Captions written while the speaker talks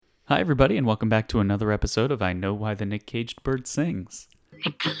Hi, everybody, and welcome back to another episode of I Know Why the Nick Caged Bird Sings.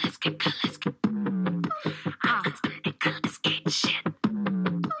 Nicolas Cage shit.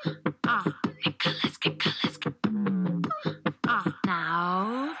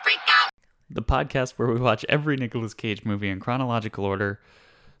 Now freak out. The podcast where we watch every Nicolas Cage movie in chronological order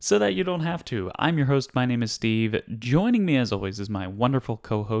so that you don't have to. I'm your host. My name is Steve. Joining me, as always, is my wonderful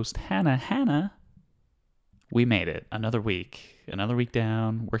co-host, Hannah. Hannah, we made it. Another week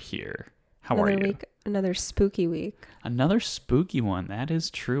down. We're here. How are you? Another spooky week. Another spooky one. That is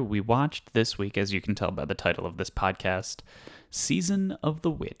true. We watched this week, as you can tell by the title of this podcast, Season of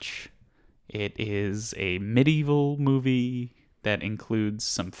the Witch. It is a medieval movie that includes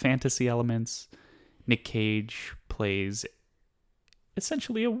some fantasy elements. Nick Cage plays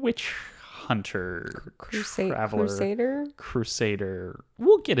essentially a witch hunter, traveler, crusader.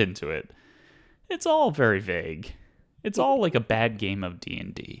 We'll get into it. It's all very vague. It's all like a bad game of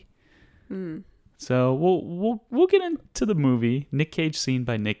D&D. So we'll get into the movie, Nick Cage scene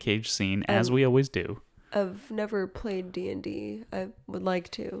by Nick Cage scene, as we always do. I've never played D&D. I would like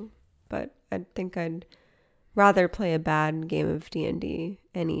to, but I think I'd rather play a bad game of D&D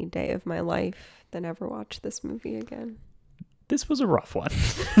any day of my life than ever watch this movie again. This was a rough one.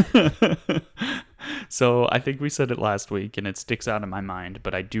 So I think we said it last week, and it sticks out in my mind,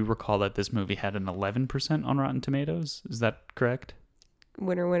 but I do recall that this movie had an 11% on Rotten Tomatoes. Is that correct?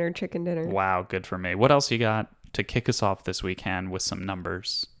 Winner, winner, chicken dinner. Wow, good for me. What else you got to kick us off this weekend with some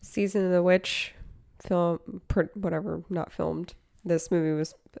numbers? Season of the Witch, not filmed. This movie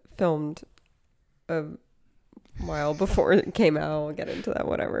was filmed a while before it came out. We'll get into that,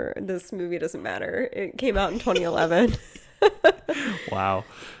 whatever. This movie doesn't matter. It came out in 2011. Wow.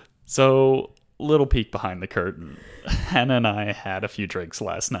 So, little peek behind the curtain. Hannah and I had a few drinks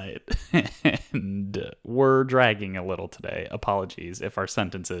last night, and we're dragging a little today. Apologies if our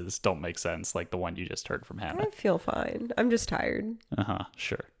sentences don't make sense, like the one you just heard from Hannah. I feel fine. I'm just tired.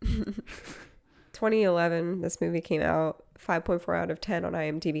 Sure. 2011, this movie came out, 5.4 out of 10 on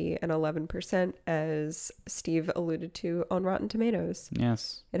IMDb, and 11%, as Steve alluded to, on Rotten Tomatoes.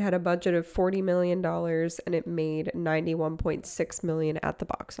 Yes. It had a budget of $40 million, and it made $91.6 million at the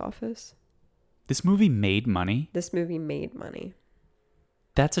box office. This movie made money? This movie made money.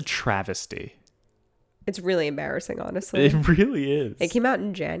 That's a travesty. It's really embarrassing, honestly. It really is. It came out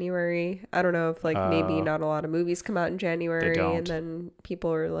in January. I don't know if maybe not a lot of movies come out in January, and then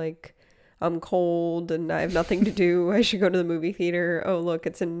people are like, I'm cold and I have nothing to do. I should go to the movie theater. Oh, look,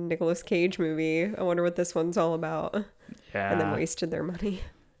 it's a Nicolas Cage movie. I wonder what this one's all about. Yeah. And then wasted their money.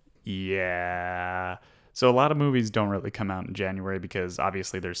 Yeah. So a lot of movies don't really come out in January because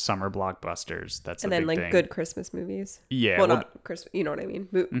obviously there's summer blockbusters. That's and a then big thing. good Christmas movies. Yeah. Well, not Christmas. You know what I mean?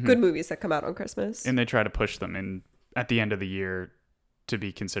 Good movies that come out on Christmas. And they try to push them in at the end of the year to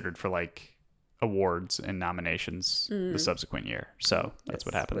be considered for like awards and nominations the subsequent year. So that's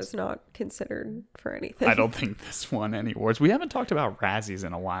what happens. Was not considered for anything. I don't think this won any awards. We haven't talked about Razzies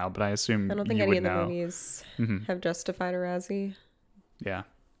in a while, but I assume I don't think you any would of the know. movies have justified a Razzie. Yeah.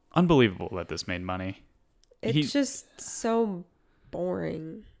 Unbelievable that this made money. It's just so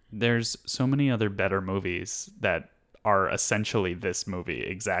boring. There's so many other better movies that are essentially this movie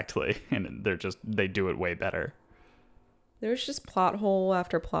exactly, and they do it way better. There's just plot hole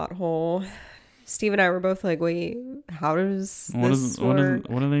after plot hole. Steve and I were both like, wait, how does this work?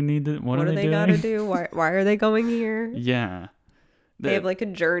 What do they need to, what are they gotta do? Why are they going here? Yeah. They have like a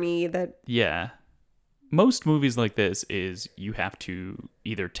journey that... Yeah. Most movies like this is you have to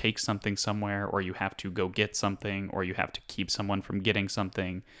either take something somewhere, or you have to go get something, or you have to keep someone from getting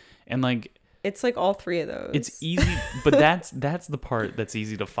something. And like... It's like all three of those. It's easy, but that's the part that's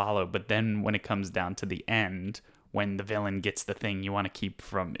easy to follow. But then when it comes down to the end, when the villain gets the thing you want to keep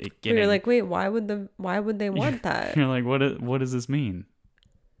from it getting... You're like, wait, why would they want that? You're like, what does this mean?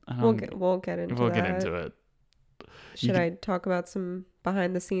 We'll get into that. We'll get into it. Should I talk about some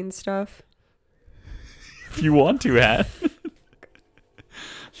behind the scenes stuff? If you want to, Ad.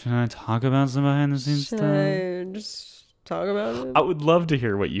 Should I talk about some behind the scenes stuff? Should I just talk about it? I would love to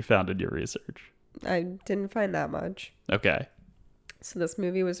hear what you found in your research. I didn't find that much. Okay. So this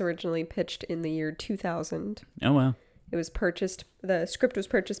movie was originally pitched in the year 2000. Oh, wow. The script was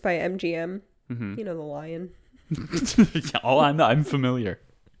purchased by MGM. Mm-hmm. You know, the lion. I'm familiar.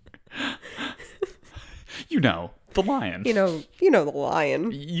 You know, the lion. You know the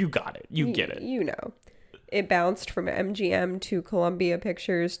lion. You got it. You get it. You know. It bounced from MGM to Columbia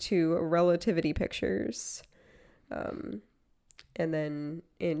Pictures to Relativity Pictures. And then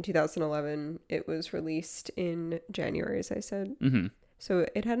in 2011, it was released in January, as I said. Mm-hmm. So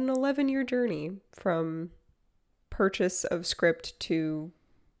it had an 11-year journey from purchase of script to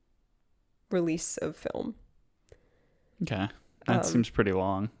release of film. Okay. That seems pretty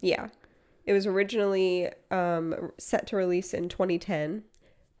long. Yeah. It was originally set to release in 2010,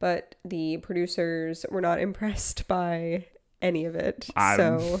 but the producers were not impressed by any of it.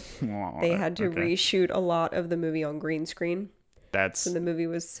 So they had to reshoot a lot of the movie on green screen. So the movie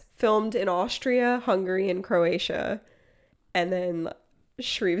was filmed in Austria, Hungary, and Croatia, and then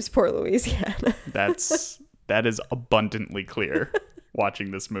Shreveport, Louisiana. That is abundantly clear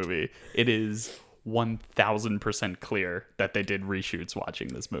watching this movie. It is 1000% clear that they did reshoots watching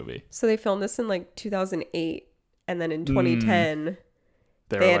this movie. So they filmed this in like 2008, and then in 2010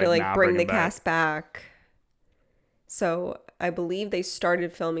 they had to like bring the cast back. So I believe they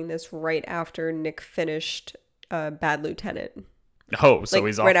started filming this right after Nick finished Bad Lieutenant. Oh, so like,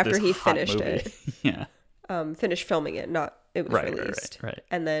 he's off right after this he hot finished movie. it. Yeah. Finished filming it, not it was released. Right.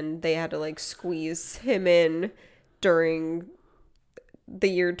 And then they had to like squeeze him in during the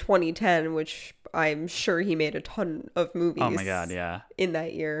year 2010, which I'm sure he made a ton of movies. Oh my god, yeah. In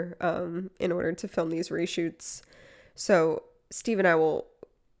that year, in order to film these reshoots. So Steve and I will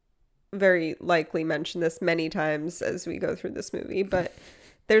very likely mention this many times as we go through this movie, but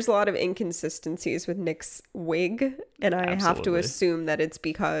there's a lot of inconsistencies with Nick's wig, and I have to assume that it's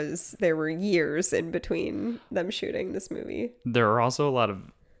because there were years in between them shooting this movie. There are also a lot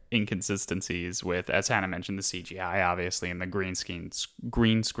of inconsistencies with, as Hannah mentioned, the CGI, obviously, and the green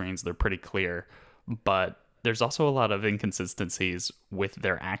screens, they're pretty clear, but there's also a lot of inconsistencies with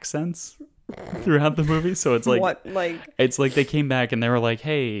their accents throughout the movie. So it's like, it's like they came back and they were like,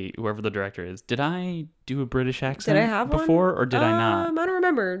 hey, whoever the director is, did I do a British accent did I have before one? Or did I not? I don't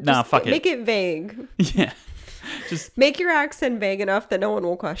remember. Nah, fuck it. Make it vague. Yeah. Just make your accent vague enough that no one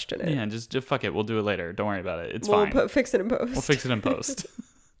will question it. Yeah, just fuck it. We'll do it later. Don't worry about it. It's fine. We'll fix it in post. We'll fix it in post.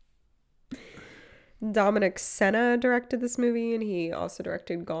 Dominic Sena directed this movie, and he also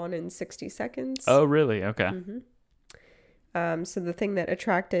directed Gone in 60 Seconds. Oh, really? Okay. Mm-hmm. So the thing that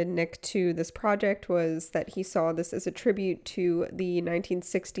attracted Nick to this project was that he saw this as a tribute to the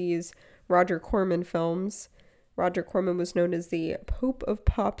 1960s Roger Corman films. Roger Corman was known as the Pope of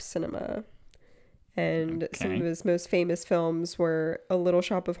Pop Cinema. And some of his most famous films were A Little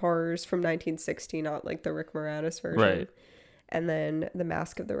Shop of Horrors from 1960, not like the Rick Moranis version. Right. And then The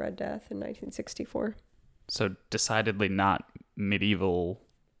Mask of the Red Death in 1964. So decidedly not medieval.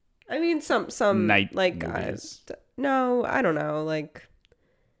 I mean, some night like movies. No, I don't know. Like,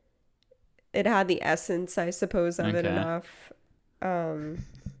 it had the essence, I suppose, of it enough.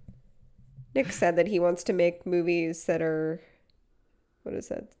 Nick said that he wants to make movies that are, what does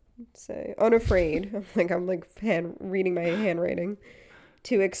that say? Unafraid. I'm like reading my handwriting,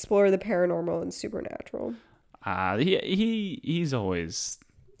 to explore the paranormal and supernatural. He's always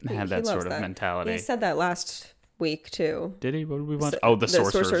had that sort of mentality. He said that last week too. Did he? What did we watch? The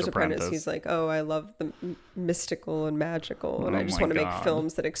Sorcerer's Apprentice. He's like, oh, I love the mystical and magical, and I just want to make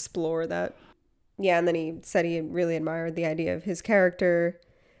films that explore that. Yeah, and then he said he really admired the idea of his character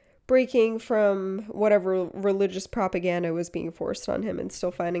breaking from whatever religious propaganda was being forced on him and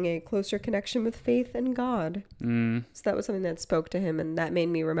still finding a closer connection with faith and God. So that was something that spoke to him, and that made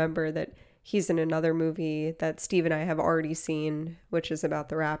me remember that he's in another movie that Steve and I have already seen, which is about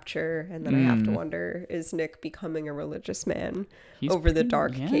the rapture. And then I have to wonder, is Nick becoming a religious man over the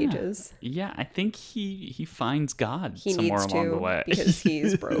dark cages? Yeah, I think he finds God somewhere along the way. Because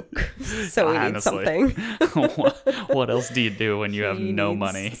he's broke. So he needs something. What else do you do when you have no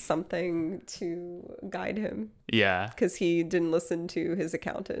money? Something to guide him. Yeah. Because he didn't listen to his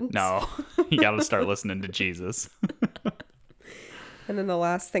accountant. No, you got to start listening to Jesus. And then the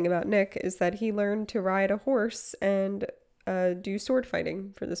last thing about Nick is that he learned to ride a horse and do sword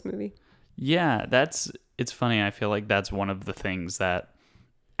fighting for this movie. Yeah, it's funny. I feel like that's one of the things that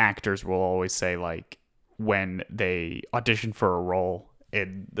actors will always say, like, when they audition for a role,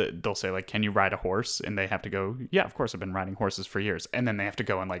 they'll say, like, can you ride a horse? And they have to go, yeah, of course, I've been riding horses for years. And then they have to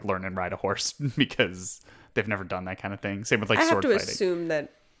go and, like, learn and ride a horse because they've never done that kind of thing. Same with, like, sword fighting. I have to assume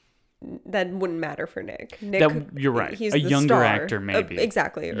that wouldn't matter for Nick. You're right. He's a the younger star. actor, maybe.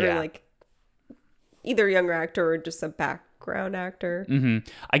 Exactly. Or like either a younger actor or just a background actor. Mm-hmm.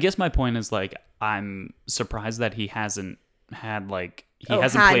 I guess my point is, like, I'm surprised that he hasn't had, like,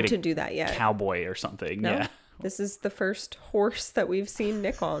 hasn't played to do that yet. Cowboy or something. No? Yeah. This is the first horse that we've seen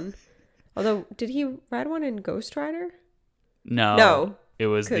Nick on. Although, did he ride one in Ghost Rider? No. It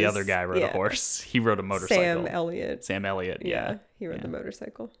was the other guy rode a horse. He rode a motorcycle. Sam Elliott. Yeah. He rode the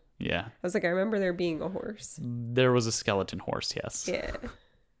motorcycle. Yeah. I was like, I remember there being a horse. There was a skeleton horse, yes. Yeah.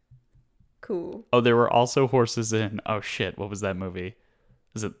 Cool. Oh, there were also horses in, oh shit, what was that movie?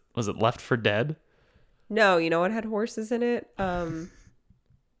 Was it Left 4 Dead? No, you know what had horses in it?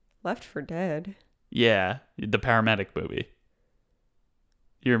 Left for Dead. Yeah, the paramedic movie.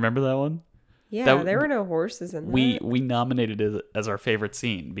 You remember that one? Yeah, there were no horses in that. We nominated it as our favorite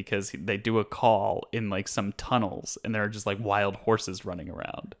scene because they do a call in like some tunnels and there are just like wild horses running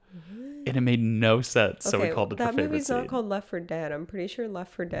around. And it made no sense, so we called it the favorite scene. That movie's not called Left for Dead. I'm pretty sure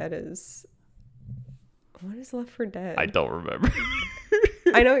Left for Dead is... What is Left for Dead? I don't remember.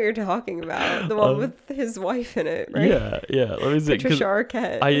 I know what you're talking about. The one with his wife in it, right? Yeah. Let me see. Patricia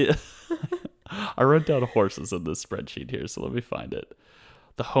Arquette. I wrote down horses in this spreadsheet here, so let me find it.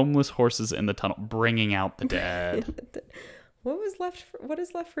 The homeless horses in the tunnel, bringing out the dead. What is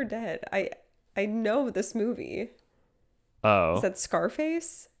Left for Dead? I know this movie. Oh. Is that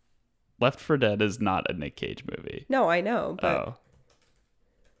Scarface? Left for Dead is not a Nick Cage movie. No, I know, but...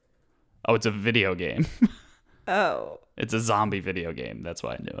 Oh, it's a video game. Oh. It's a zombie video game. That's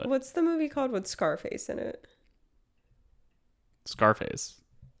why I knew it. What's the movie called with Scarface in it? Scarface.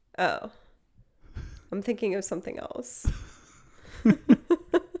 Oh. I'm thinking of something else.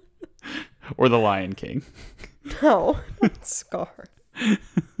 Or The Lion King. No, not Scar. I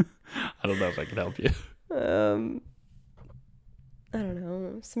don't know if I can help you. I don't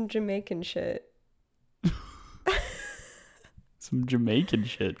know. Some Jamaican shit. Some Jamaican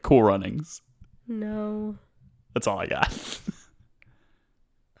shit. Cool Runnings. No. That's all I got.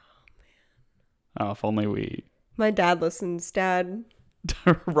 Oh, if only we... My dad listens. Dad.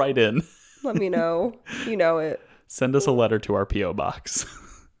 Write in. Let me know. You know it. Send us a letter to our P.O. box.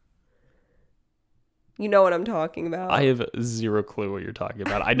 You know what I'm talking about. I have zero clue what you're talking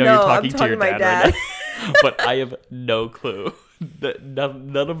about. I know you're talking to your dad right now, but I have no clue.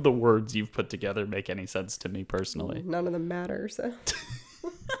 None of the words you've put together make any sense to me personally. None of them matter, so...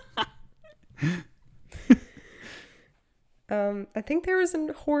 I think there was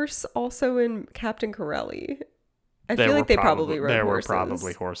a horse also in Captain Corelli. I feel like they probably rode horses. There were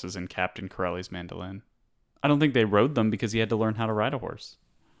probably horses in Captain Corelli's Mandolin. I don't think they rode them because he had to learn how to ride a horse.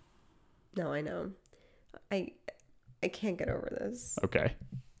 No, I know. I can't get over this. Okay.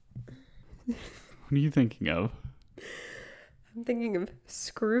 What are you thinking of? I'm thinking of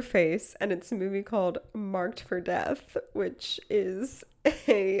Screwface, and it's a movie called Marked for Death, which is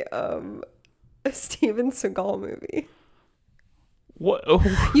a Steven Seagal movie. What?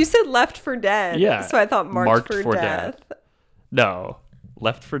 You said Left for Dead. Yeah. So I thought Marked for Death. No.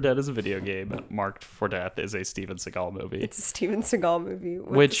 Left for Dead is a video game. Marked for Death is a Steven Seagal movie. It's a Steven Seagal movie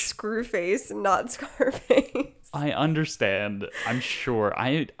with Screwface, not Scarface. I understand. I'm sure.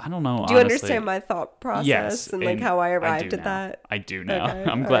 I don't know. Do you understand my thought process? Yes, and like how I arrived at that? I do now. Okay,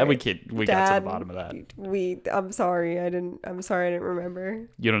 I'm glad we Dad, got to the bottom of that. I'm sorry. I didn't remember.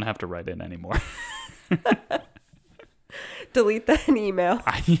 You don't have to write in anymore. Delete that email.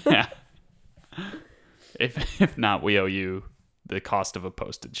 Yeah. If not, we owe you the cost of a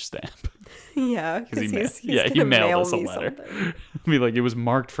postage stamp. Yeah, because he mailed us a letter. Be like, it was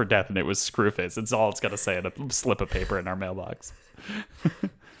marked for death and it was Screwface. It's all it's got to say on a slip of paper in our mailbox.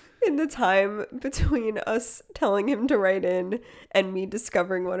 In the time between us telling him to write in and me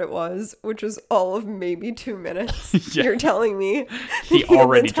discovering what it was, which was all of maybe 2 minutes, You're telling me he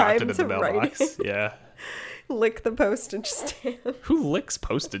already dropped it in the mailbox. Yeah. Lick the postage stamp. Who licks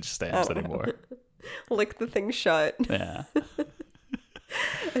postage stamps anymore? Lick the thing shut. Yeah.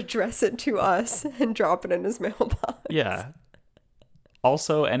 Address it to us and drop it in his mailbox. Yeah.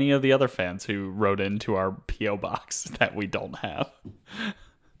 Also, any of the other fans who wrote into our P.O. box that we don't have.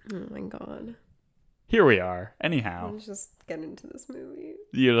 Oh my god. Here we are. Anyhow. Let's just get into this movie.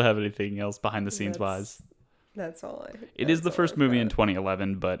 You don't have anything else behind the scenes wise? That's all I... It is the first movie in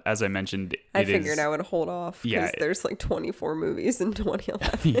 2011, but as I mentioned, I figured I would hold off because there's like 24 movies in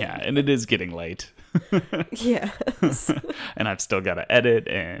 2011. Yeah, and it is getting late. Yes. And I've still got to edit,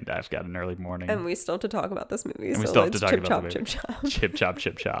 and I've got an early morning. And we still have to talk about this movie. And we still have to talk chip, about chop, the movie. chip, chop. Chip, chop,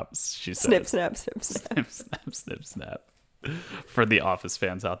 chip, chop. She says. Snip, snap, snip, snap. Snip, snap, snip, snap. For the Office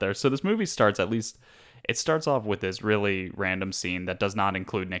fans out there. So this movie starts it starts off with this really random scene that does not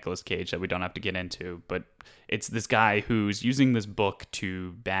include Nicolas Cage that we don't have to get into, but it's this guy who's using this book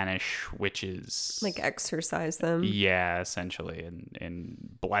to banish witches. Like exorcise them. Yeah, essentially,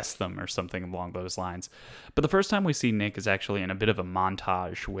 and bless them or something along those lines. But the first time we see Nick is actually in a bit of a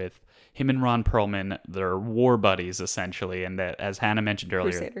montage with him and Ron Perlman. They're war buddies, essentially, and that, as Hannah mentioned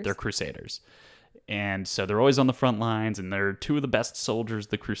earlier, they're crusaders. And so they're always on the front lines, and they're two of the best soldiers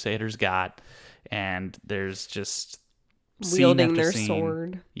the Crusaders got. And there's just wielding their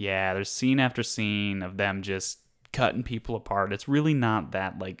sword. Yeah, there's scene after scene of them just cutting people apart. It's really not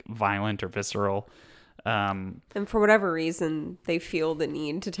that like violent or visceral. And for whatever reason, they feel the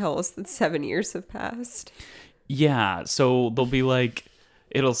need to tell us that 7 years have passed. Yeah, so they'll be like,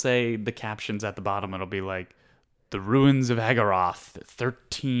 it'll say the captions at the bottom. It'll be like, the ruins of Agaroth,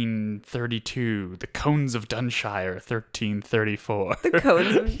 1332. The cones of Dunshire, 1334. The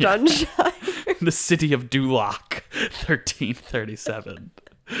cones of Dunshire. The city of Duloc, 1337.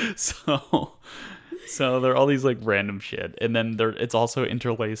 So there are all these like random shit, and then it's also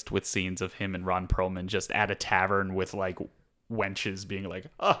interlaced with scenes of him and Ron Perlman just at a tavern with like wenches being like,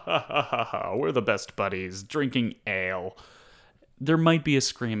 ha ha ha ha ha, we're the best buddies, drinking ale. There might be a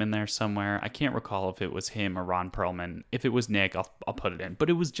scream in there somewhere. I can't recall if it was him or Ron Perlman. If it was Nick, I'll put it in. But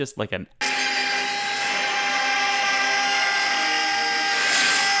it was just like an...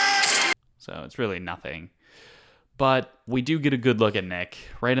 So it's really nothing. But we do get a good look at Nick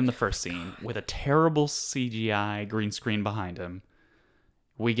right in the first scene with a terrible CGI green screen behind him.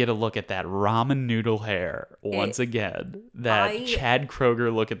 We get a look at that ramen noodle hair once again. That Chad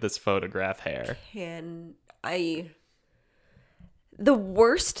Kroeger look at this photograph hair. The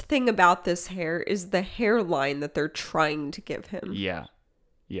worst thing about this hair is the hairline that they're trying to give him. Yeah.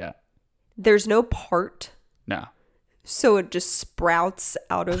 Yeah. There's no part. No. So it just sprouts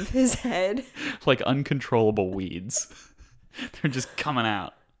out of his head. Like uncontrollable weeds. They're just coming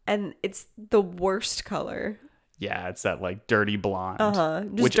out. And it's the worst color. Yeah, it's that like dirty blonde.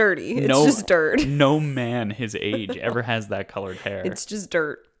 Just dirty. It's just dirt. No man his age ever has that colored hair. It's just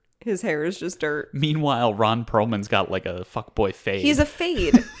dirt. His hair is just dirt. Meanwhile, Ron Perlman's got like a fuckboy fade. He's a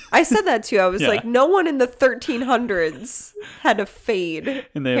fade. I said that too. I was like, no one in the 1300s had a fade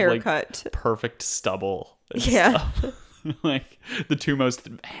and they haircut. Have, like, perfect stubble. Yeah. Like the two most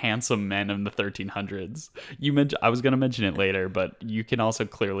handsome men in the 1300s. You mentioned, I was going to mention it later, but you can also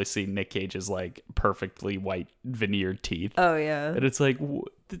clearly see Nick Cage's like perfectly white veneered teeth. Oh yeah. And it's like,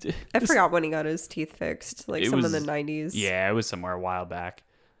 I forgot when he got his teeth fixed. Like in the 90s. Yeah, it was somewhere a while back.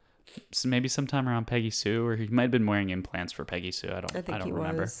 So maybe sometime around Peggy Sue, or he might have been wearing implants for Peggy Sue. I don't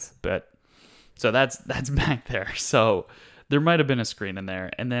remember. But so that's back there. So there might have been a screen in there.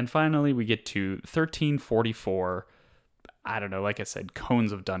 And then finally we get to 1344. I don't know, like I said,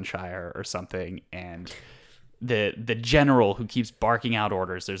 Cones of Dunshire or something. And the general who keeps barking out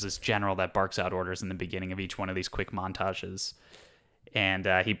orders. There's this general that barks out orders in the beginning of each one of these quick montages. And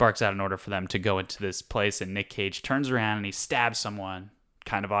he barks out an order for them to go into this place. And Nick Cage turns around and he stabs someone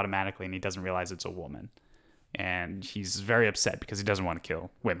kind of automatically, and he doesn't realize it's a woman. And he's very upset because he doesn't want to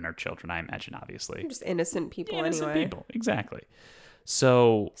kill women or children, I imagine, obviously. Just innocent people anyway. Innocent people, exactly.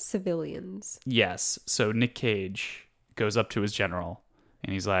 So... civilians. Yes. So Nick Cage goes up to his general,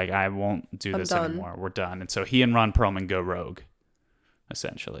 and he's like, I won't do this anymore. We're done. And so he and Ron Perlman go rogue,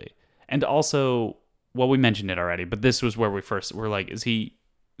 essentially. And also, well, we mentioned it already, but this was where we first were like, is he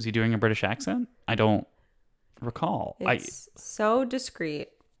doing a British accent? I don't recall. It's so discreet,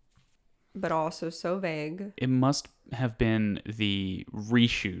 but also so vague. It must have been the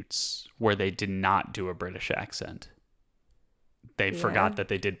reshoots where they did not do a British accent. They forgot that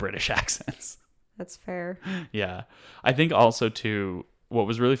they did British accents. That's fair. Yeah. I think also, too, what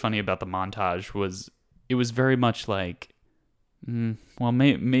was really funny about the montage was it was very much like, well,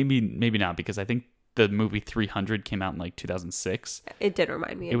 maybe not, because I think the movie 300 came out in like 2006. It did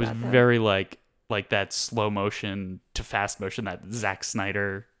remind me of that. It was very like that slow motion to fast motion, that Zack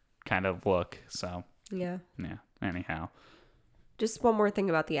Snyder kind of look. So yeah. Anyhow, just one more thing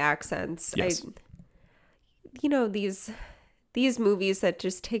about the accents. Yes. These movies that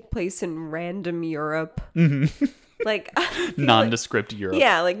just take place in random Europe, like nondescript Europe.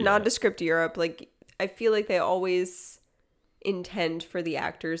 Yeah, like nondescript Europe. Like I feel like they always intend for the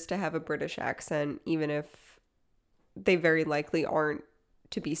actors to have a British accent, even if they very likely aren't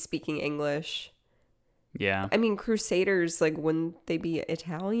to be speaking English. Yeah. I mean, Crusaders, like, wouldn't they be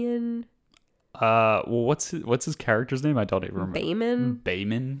Italian? Well, what's his character's name? I don't even remember.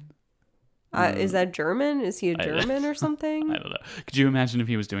 Bayman? Is that German? Is he a German or something? I don't know. Could you imagine if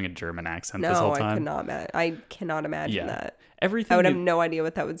he was doing a German accent this whole time? No, I cannot imagine that. Everything I would have no idea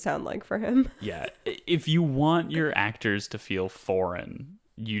what that would sound like for him. Yeah. If you want your actors to feel foreign,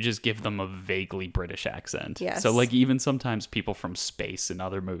 you just give them a vaguely British accent. Yes. So like even sometimes people from space in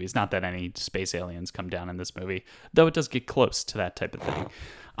other movies, not that any space aliens come down in this movie, though it does get close to that type of thing,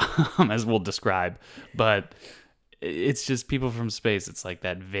 as we'll describe. But it's just people from space. It's like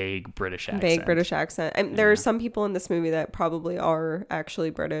that vague British accent. There are some people in this movie that probably are actually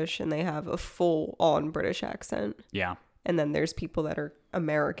British and they have a full-on British accent. Yeah. And then there's people that are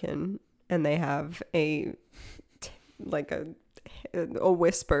American and they have a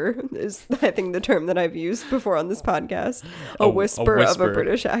whisper is, I think, the term that I've used before on this podcast. A whisper of a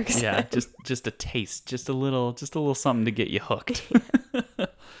British accent. Yeah, just a taste, just a little something to get you hooked.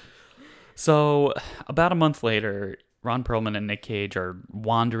 So about a month later, Ron Perlman and Nick Cage are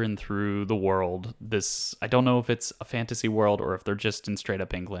wandering through the world. I don't know if it's a fantasy world or if they're just in straight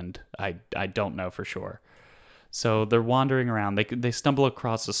up England. I don't know for sure. So they're wandering around. They stumble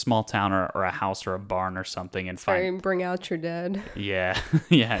across a small town or a house or a barn or something and Bring out your dead. Yeah,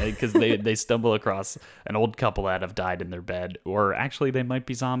 yeah, because they stumble across an old couple that have died in their bed, or actually they might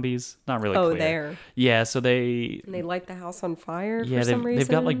be zombies. Not really clear. There. Yeah, so they light the house on fire for some reason. They've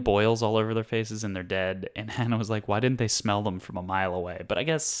got like boils all over their faces and they're dead. And Hannah was like, why didn't they smell them from a mile away? But I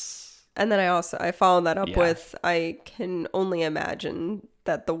guess. And then I followed that up with, I can only imagine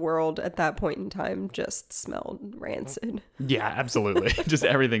that the world at that point in time just smelled rancid. Yeah, absolutely. Just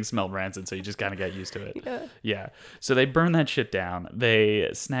everything smelled rancid, so you just kind of got used to it. Yeah. So they burn that shit down. They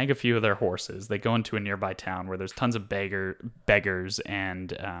snag a few of their horses. They go into a nearby town where there's tons of beggars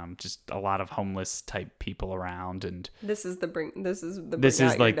and just a lot of homeless type people around. And this is like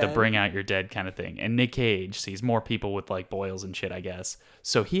the bring out your dead kind of thing. And Nick Cage sees more people with like boils and shit, I guess.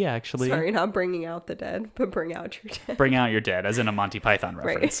 So he actually not bringing out the dead, but bring out your dead. Bring out your dead, as in a Monty Python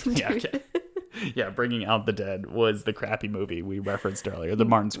reference. Right. Yeah, okay. Yeah, Bringing Out the Dead was the crappy movie we referenced earlier, the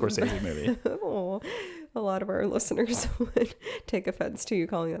Martin Scorsese movie. Oh, a lot of our listeners would take offense to you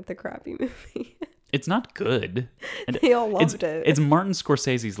calling that the crappy movie. It's not good. They all loved it. It's Martin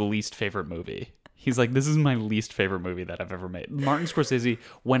Scorsese's least favorite movie. He's like, this is my least favorite movie that I've ever made. Martin Scorsese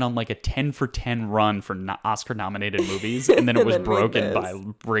went on like a 10 for 10 run for Oscar-nominated movies, and then it was broken by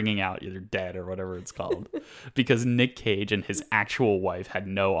Bringing Out Your Dead or whatever it's called, because Nick Cage and his actual wife had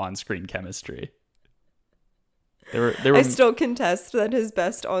no on-screen chemistry. I still contest that his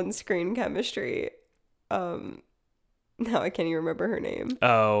best on-screen chemistry. Now I can't even remember her name.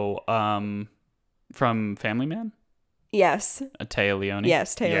 Oh, from Family Man? Yes. Téa Leoni?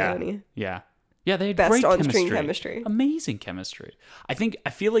 Yes, Téa Leoni. Yeah. Yeah, they had best great on-screen chemistry. Amazing chemistry. I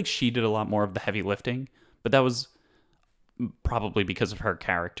feel like she did a lot more of the heavy lifting, but that was probably because of their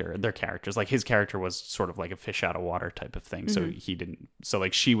characters. Like his character was sort of like a fish out of water type of thing, so he didn't. So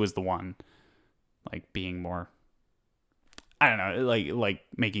like she was the one, like being more. I don't know, like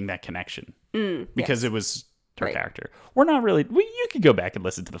making that connection because it was her character. We're not really. You could go back and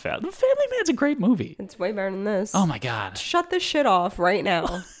listen to the Family Man's a great movie. It's way better than this. Oh my god! Shut this shit off right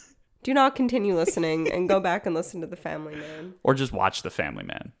now. Do not continue listening and go back and listen to The Family Man. Or just watch The Family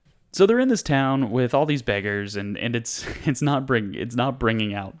Man. So they're in this town with all these beggars, and it's not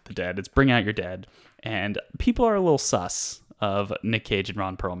bringing out the dead. It's Bring Out Your Dead, and people are a little sus of Nick Cage and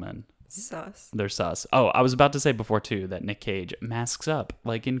Ron Perlman. Sus. They're sus. Oh, I was about to say before too that Nick Cage masks up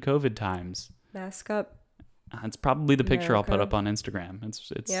like in COVID times. Mask up. It's probably the picture I'll put up on Instagram.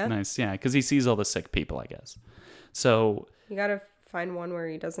 It's nice, yeah, because he sees all the sick people, I guess. So you gotta find one where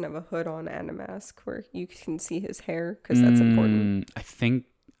he doesn't have a hood on and a mask where you can see his hair, because that's important. I think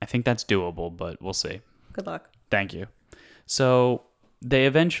that's doable, but we'll see. Good luck. Thank you. So they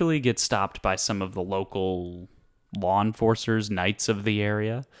eventually get stopped by some of the local law enforcers, knights of the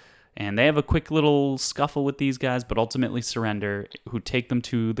area, and they have a quick little scuffle with these guys, but ultimately surrender, who take them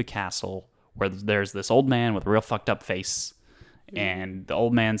to the castle where there's this old man with a real fucked up face, and the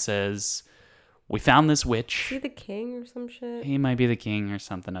old man says, we found this witch. Is he the king or some shit? He might be the king or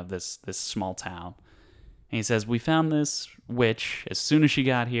something of this small town. And he says, we found this witch. As soon as she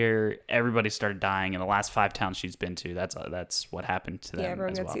got here, everybody started dying. In the last 5 towns she's been to, that's what happened to them. Yeah,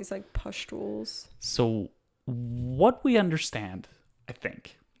 everyone gets these like pustules. So what we understand, I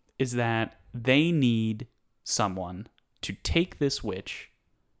think, is that they need someone to take this witch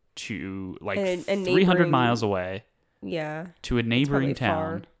to like 300 miles away. Yeah. To a neighboring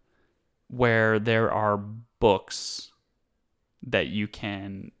town. Far. Where there are books that you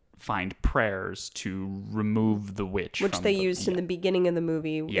can find prayers to remove the witch. Which they used in the beginning of the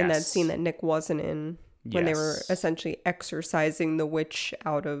movie in that scene that Nick wasn't in, when they were essentially exorcising the witch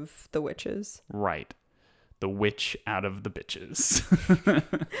out of the witches. Right. The witch out of the bitches.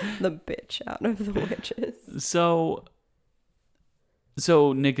 The bitch out of the witches. So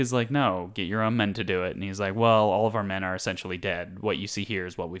Nick is like, no, get your own men to do it. And he's like, well, all of our men are essentially dead. What you see here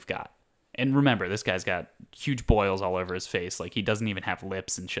is what we've got. And remember, this guy's got huge boils all over his face. Like, he doesn't even have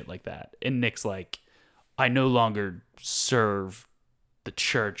lips and shit like that. And Nick's like, I no longer serve the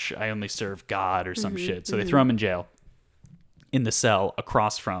church. I only serve God or some shit. So they throw him in jail, in the cell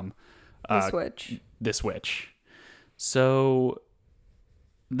across from this witch. So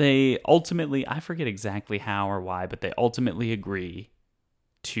they ultimately, I forget exactly how or why, but they ultimately agree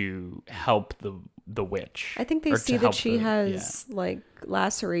to help the witch. I think they see that she has like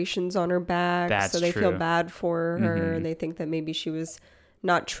lacerations on her back, so they feel bad for her. They think that maybe she was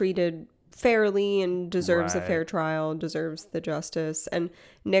not treated fairly and deserves a fair trial, deserves the justice. And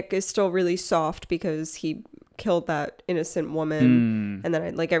Nick is still really soft because he killed that innocent woman. And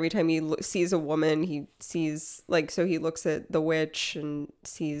then like every time he sees a woman, he sees like, so he looks at the witch and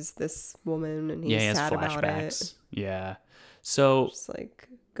sees this woman and he's he has sad about flashbacks. it. Yeah. So Just like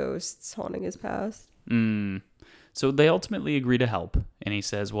ghosts haunting his past. So they ultimately agree to help, and he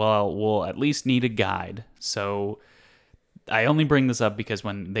says, well, we'll at least need a guide. So I only bring this up because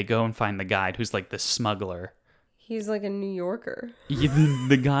when they go and find the guide, who's like the smuggler, He's like a New Yorker.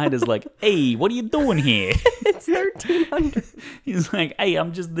 the guide is like, hey, what are you doing here? It's 1300. He's like, hey,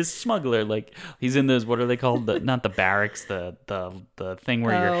 I'm just this smuggler. Like, he's in those, what are they called? Not the barracks, the thing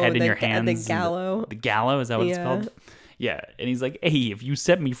where your head in your hands. The gallow. The gallow, is that what it's Yeah. called? Yeah. And he's like, hey, if you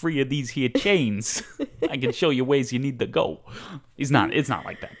set me free of these here chains, I can show you ways you need to go. It's not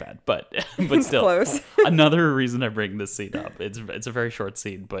like that bad, but still. Close. Another reason I bring this scene up, it's a very short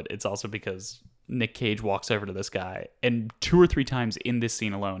scene, but it's also because Nick Cage walks over to this guy, and 2 or 3 times in this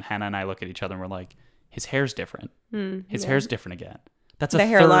scene alone, Hannah and I look at each other and we're like, his hair's different. His hair's different again. That's The a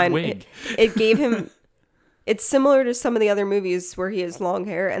hairline. third wig. It gave him. It's similar to some of the other movies where he has long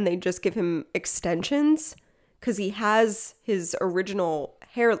hair and they just give him extensions because he has his original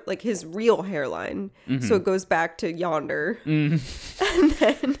hair, like his real hairline. So it goes back to yonder. And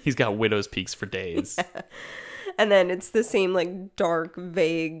then He's got widow's peaks for days. and then it's the same like dark,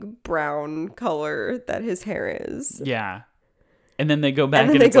 vague brown color that his hair is. Yeah. And then they go back And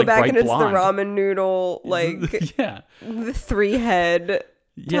then and they it's go like back bright and it's blonde. the ramen noodle, like Yeah. the 3 head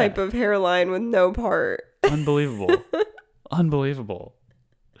type of hairline with no part. Unbelievable. Unbelievable.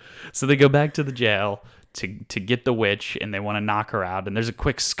 So they go back to the jail to get the witch, and they want to knock her out, and there's a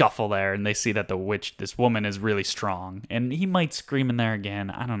quick scuffle there, and they see that the witch, this woman, is really strong, and he might scream in there again.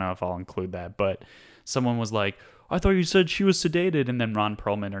 I don't know if I'll include that, but someone was like, I thought you said she was sedated, and then Ron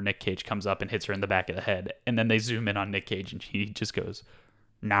Perlman or Nick Cage comes up and hits her in the back of the head, and then they zoom in on Nick Cage, and he just goes,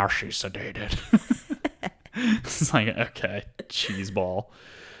 now she's sedated. It's like, okay, cheeseball.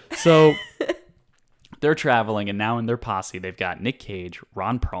 So they're traveling, and now in their posse, they've got Nick Cage,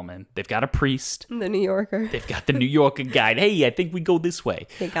 Ron Perlman, they've got a priest, The New Yorker. they've got the New Yorker guide. Hey, I think we go this way.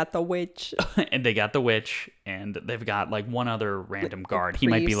 They got the witch. And they got the witch, and they've got like one other random guard. He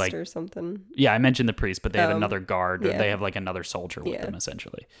might be Priest like, or something. yeah, I mentioned the priest, but they have another guard. yeah. They have like another soldier with Yeah. them,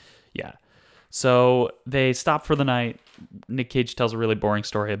 essentially. Yeah. So they stop for the night. Nick Cage tells a really boring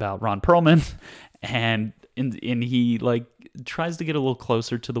story about Ron Perlman, and he like tries to get a little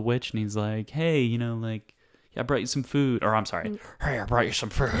closer to the witch, and he's like, hey, like, yeah, I brought you some food. Or I'm sorry. Hey, I brought you some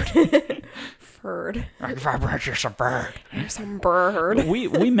food. Bird. I brought you some bird. Some bird.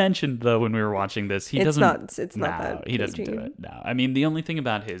 We mentioned though when we were watching this, It's not that he doesn't do PG. it. No, I mean the only thing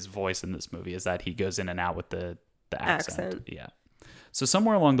about his voice in this movie is that he goes in and out with the accent. Yeah. So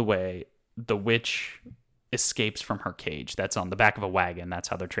somewhere along the way, the witch escapes from her cage. That's on the back of a wagon. That's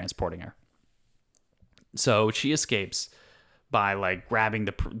how they're transporting her. So she escapes by like grabbing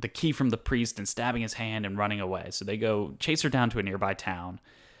the key from the priest and stabbing his hand and running away. So they go chase her down to a nearby town,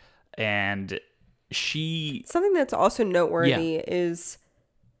 and Something that's also noteworthy is,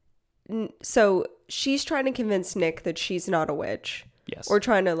 so she's trying to convince Nick that she's not a witch. Yes. Or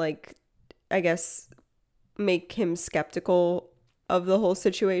trying to like, I guess, make him skeptical of the whole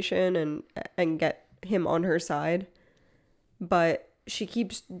situation and get him on her side. But she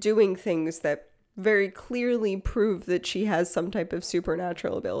keeps doing things that very clearly prove that she has some type of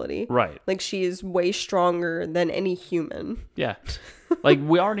supernatural ability. Right. Like she is way stronger than any human. Yeah. Like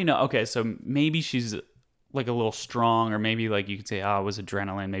we already know. Okay, so maybe she's like a little strong, or maybe like you could say, oh, it was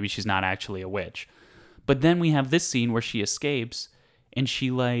adrenaline. Maybe she's not actually a witch. But then we have this scene where she escapes and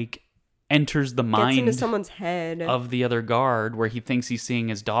she like enters the Gets mind into someone's head. of the other guard where he thinks he's seeing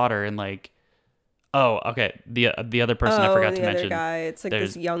his daughter, and like, oh, okay, the other person I forgot to the other mention. guy. It's like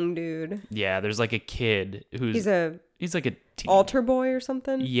There's- this young dude. Yeah, there's like a kid who's He's like a teen. altar boy or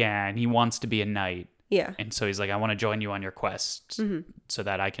something. Yeah, and he wants to be a knight. Yeah. And so he's like, I want to join you on your quest so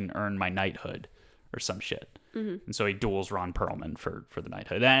that I can earn my knighthood or some shit. And so he duels Ron Perlman for the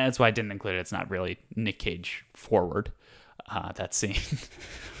knighthood. That's why I didn't include it. It's not really Nick Cage forward, that scene.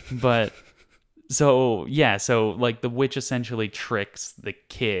 But so, yeah, so like the witch essentially tricks the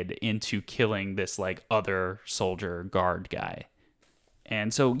kid into killing this like other soldier guard guy.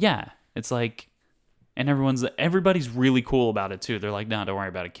 And so, yeah, it's like, and everybody's really cool about it too. They're like, no, don't worry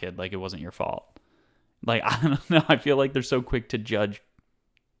about it, kid. Like, it wasn't your fault. Like, I don't know. I feel like they're so quick to judge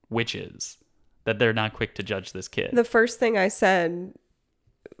witches that they're not quick to judge this kid. The first thing I said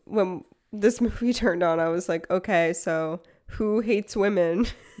when this movie turned on, I was like, okay, so who hates women?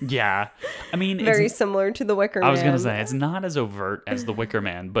 Yeah. I mean, Very similar to The Wicker Man. I was going to say, it's not as overt as The Wicker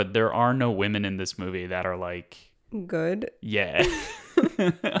Man, but there are no women in this movie that are like, Good. yeah.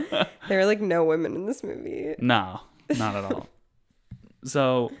 There are like no women in this movie. No, not at all.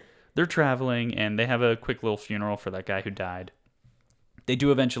 So they're traveling and they have a quick little funeral for that guy who died. They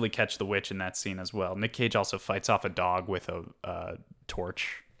do eventually catch the witch in that scene as well. Nick Cage also fights off a dog with a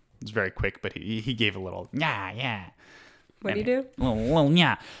torch. It's very quick, but he gave a little, yeah. What do you do? Little,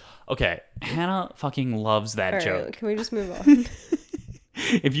 yeah. Okay, Hannah fucking loves that All joke. right, can we just move on?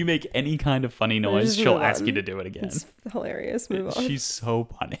 If you make any kind of funny noise, just she'll move ask on. you to do it again. It's hilarious. Move on. She's so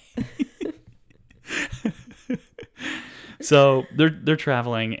funny. So they're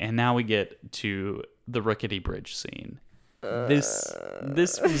traveling, and now we get to the rickety bridge scene. This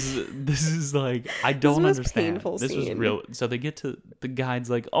is like, I don't understand. Painful this was scene. real. So they get to the guide's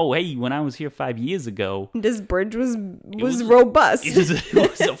like, oh hey, when I was here 5 years ago, This bridge was was- robust. it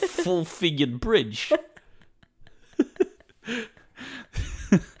was a full-figured bridge.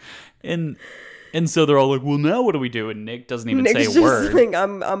 And so they're all like, well, now what do we do? And Nick doesn't even Nick's say just a word. like,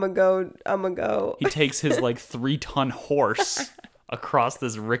 I'm a go. He takes his like 3-ton horse across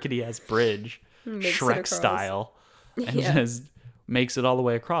this rickety ass bridge, Makes it Shrek across. style, and Yeah. just makes it all the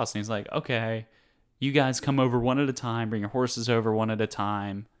way across. And he's like, okay, you guys come over one at a time, bring your horses over one at a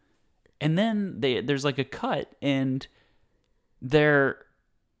time. And then there's like a cut, and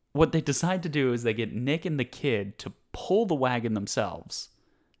what they decide to do is they get Nick and the kid to pull the wagon themselves.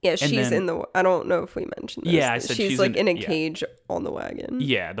 Yeah, she's then- in the. I don't know if we mentioned this. Yeah, I said she's she's like in a yeah. cage on the wagon.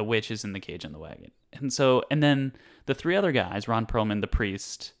 Yeah, the witch is in the cage in the wagon. And then the 3 other guys, Ron Perlman, the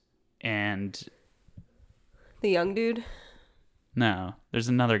priest, and The young dude. no, there's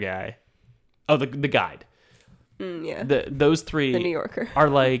another guy. Oh, the guide. Yeah. Those 3 The New Yorker. are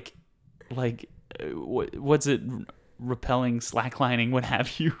like what's it, repelling, slacklining, what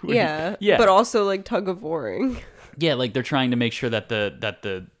have you. Yeah. Yeah. But also like tug of warring. Yeah, like they're trying to make sure that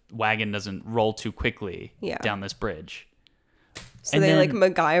the wagon doesn't roll too quickly Yeah. down this bridge. So And they like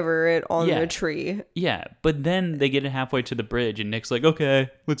then- MacGyver it on Yeah. a tree. Yeah, but then they get it halfway to the bridge, and Nick's like, okay,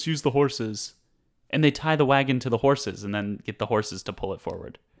 let's use the horses. And they tie the wagon to the horses and then get the horses to pull it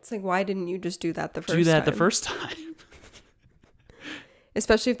forward. It's like, why didn't you just do that the first time? Do that the first time.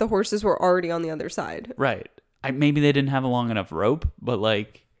 Especially if the horses were already on the other side. Right. Maybe they didn't have a long enough rope, but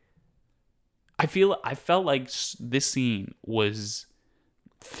like, I felt like this scene was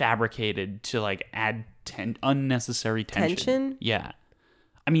fabricated to like add unnecessary tension. Tension? Yeah.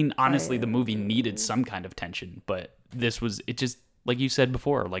 I mean, honestly, the movie needed some kind of tension, but it just, like you said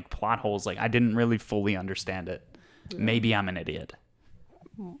before, like plot holes, like I didn't really fully understand it. Maybe I'm an idiot.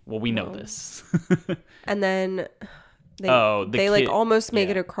 Well, we know this. And then they Oh, the like kid- almost make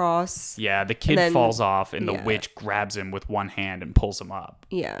yeah. it across. Yeah, the kid then- falls off, and the yeah. witch grabs him with one hand and pulls him up.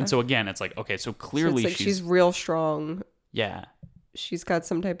 Yeah. And so again, it's like, okay, so So clearly it's like she's real strong. yeah, She's got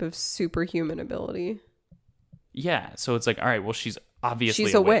some type of superhuman ability. yeah. So it's like, all right, well, she's obviously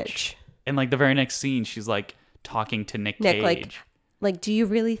She's a a witch. witch. And like the very next scene, she's like talking to Nick Nick, Cage. like, do you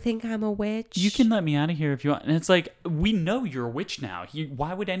really think I'm a witch? You can let me out of here if you want. And it's like, we know you're a witch now.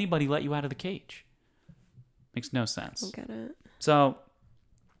 Why would anybody let you out of the cage? Makes no sense. Get it. So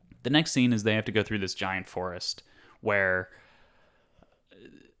the next scene is they have to go through this giant forest where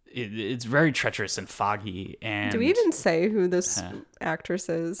it's very treacherous and foggy. And Do we even say who this actress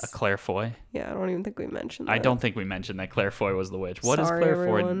is? Claire Foy? Yeah, I don't even think we mentioned that. I don't think we mentioned that Claire Foy was the witch. What is Sorry, Claire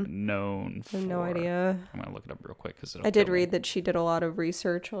Foy everyone. known for? I have no idea. I'm going to look it up real quick. I did read that she did a lot of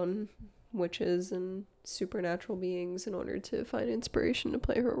research on witches and supernatural beings in order to find inspiration to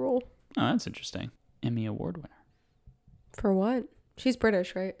play her role. Oh, that's interesting. Emmy Award winner. For what? She's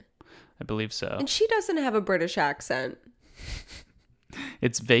British, right? I believe so. And she doesn't have a British accent.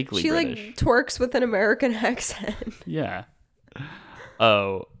 It's vaguely She British. like twerks with an American accent. Yeah.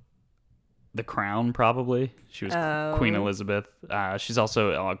 Oh, The Crown, probably. She was Queen Elizabeth. She's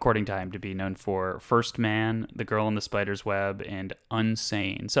also, according to IMDb, known for First Man, The Girl in the Spider's Web, and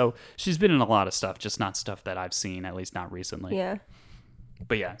Unsane. So she's been in a lot of stuff, just not stuff that I've seen, at least not recently. Yeah.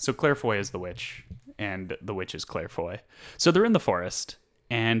 But yeah, so Claire Foy is the witch, and the witch is Claire Foy. So they're in the forest,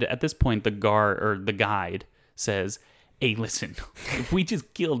 and at this point, the guide says, hey, listen, if we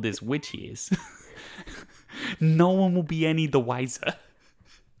just kill this witches, no one will be any the wiser.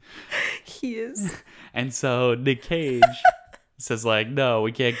 He is. And so Nick Cage says, like, no,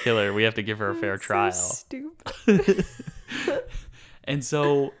 we can't kill her. We have to give her a fair trial. So stupid. And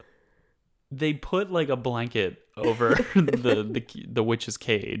so they put like a blanket over the witch's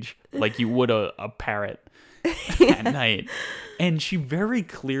cage, like you would a parrot at night. And she very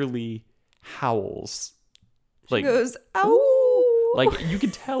clearly howls. She goes, ow. Like you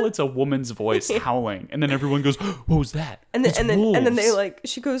can tell it's a woman's voice howling, and then everyone goes, "What was that?" And then, It's and then they wolves." like,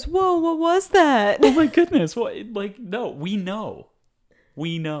 she goes, whoa, what was that? Oh my goodness! What? Like no, we know.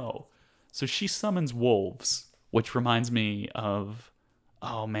 We know. So she summons wolves, which reminds me of,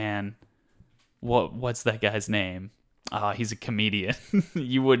 oh man, what's that guy's name? He's a comedian.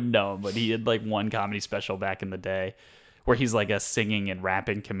 You wouldn't know him, but he had like one comedy special back in the day where he's like a singing and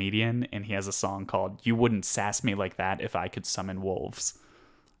rapping comedian, and he has a song called "You Wouldn't Sass Me Like That If I Could Summon Wolves."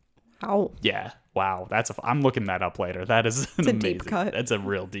 Ow. Yeah, wow, I'm looking that up later. That is an amazing, deep cut. That's a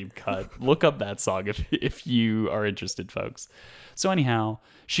real deep cut. Look up that song if you are interested, folks. So anyhow,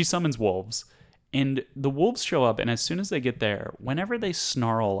 she summons wolves, and the wolves show up, and as soon as they get there, whenever they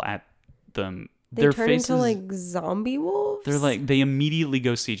snarl at them, their turn faces into like zombie wolves. they immediately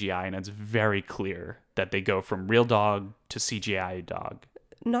go CGI, and it's very clear that they go from real dog to CGI dog.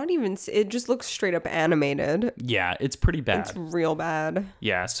 Not even, it just looks straight up animated. Yeah, it's pretty bad. It's real bad.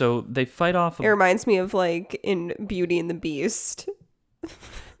 Yeah, so they fight off. It reminds me of like in Beauty and the Beast.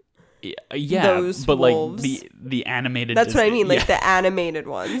 Yeah, those but wolves. like the animated. That's what I Disney- mean, like yeah. the animated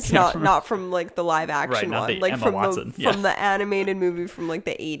ones, Yeah, not from like the live Right, action not one, the like Emma from Watson. the Yeah. from the animated movie from like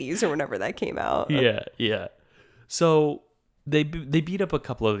the 80s or whenever that came out. Yeah. So they beat up a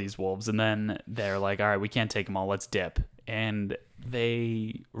couple of these wolves, and then they're like, all right, we can't take them all. Let's dip. And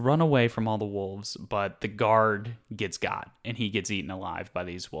they run away from all the wolves, but the guard gets got, and he gets eaten alive by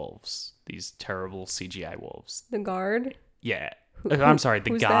these wolves, these terrible CGI wolves. The guard. Yeah. I'm sorry,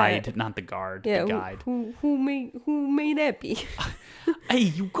 the who's guide, that? not the guard. Yeah, the guide. who made that be? Hey,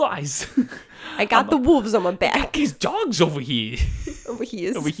 you guys. I got the wolves on my back. These dogs over here. Over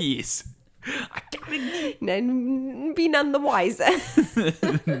here. Over here. I got it. None be none the wiser.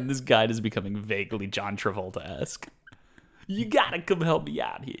 This guide is becoming vaguely John Travolta-esque. You gotta come help me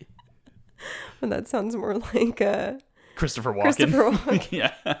out here. And that sounds more like Christopher Walken. Christopher Walken.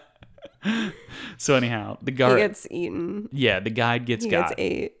 Yeah. So anyhow, the He guard. gets eaten. Yeah, the guide gets He got. gets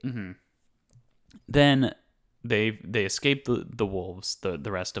ate. Then they escape the wolves,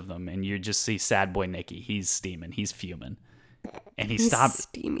 the rest of them, and you just see sad boy Nicky. He's steaming. He's fuming. And he He's stops.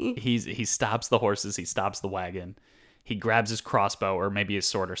 steamy. He stops the horses. He stops the wagon. He grabs his crossbow or maybe his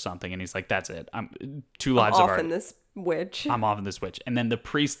sword or something, and he's like, "That's it. I'm two lives Off of our. in this witch. I'm off in this witch." And then the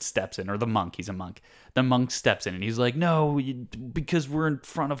priest steps in, or the monk. He's a monk. The monk steps in, and he's like, "No, because we're in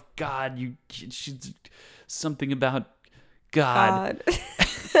front of God. She's something about God."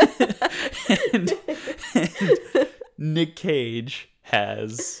 and Nick Cage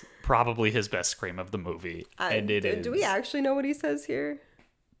has probably his best scream of the movie, and it is. Do we actually know what he says here?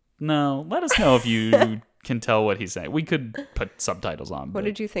 No, let us know if you can tell what he's saying. We could put subtitles on. What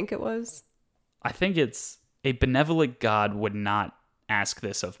did you think it was? I think it's a benevolent God would not ask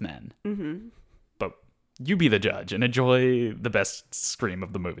this of men. Mm-hmm. But you be the judge and enjoy the best scream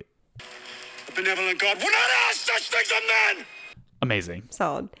of the movie. A benevolent God would not ask such things of men! Amazing.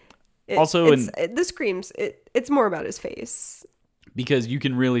 Solid. Also, the screams. It's more about his face, because you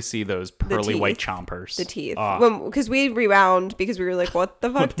can really see those pearly white teeth. chompers. the teeth. Ah. Because we rewound because we were like, "What the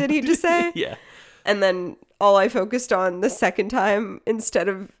fuck did he just say?" Yeah. And then all I focused on the second time instead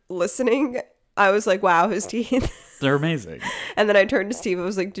of listening, I was like, "Wow, his teeth." They're amazing. And then I turned to Steve. I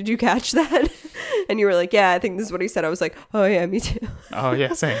was like, "Did you catch that?" And you were like, "Yeah, I think this is what he said." I was like, "Oh yeah, me too." Oh,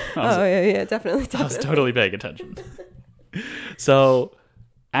 yeah, same. Oh yeah, definitely. I was totally paying attention. So,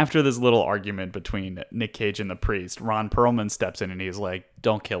 after this little argument between Nick Cage and the priest, Ron Perlman steps in and he's like,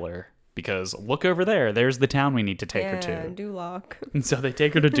 "Don't kill her, because look over there. There's the town we need to take her Yeah, to." Duloc. And so they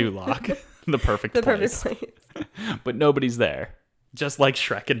take her to Duloc, the perfect The place. perfect place. But nobody's there. Just like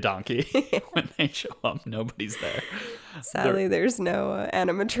Shrek and Donkey. When they show up, nobody's there. Sadly, there's no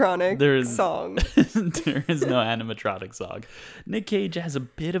animatronic There's- song. There is no animatronic song. Nick Cage has a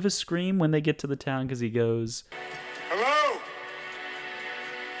bit of a scream when they get to the town because he goes, Hello?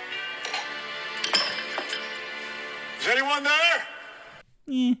 Is anyone there?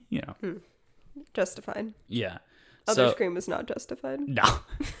 you know, Justified. yeah. Other So, scream was not justified. no.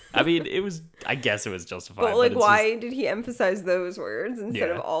 I mean, I guess it was justified. But like, it's why did he emphasize those words instead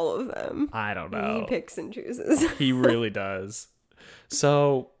Yeah. of all of them? I don't He know. picks and chooses. He really does.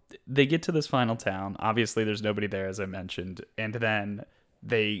 So they get to this final town. Obviously, there's nobody there, as I mentioned. And then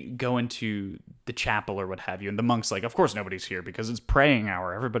they go into the chapel or what have you. And the monk's like, of course nobody's here because it's praying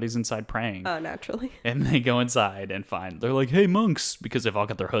hour. Everybody's inside praying. Naturally. And they go inside and they're like, "Hey, monks," because they've all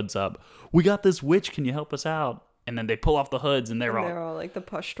got their hoods up. "We got this witch. Can you help us out?" And then they pull off the hoods and they're And all, they're all like the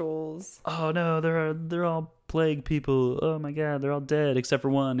pustules. "Oh no, they're all plague people. Oh my god, they're all dead except for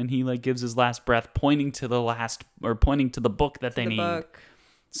one." And he like gives his last breath, pointing to the book that they The need. book.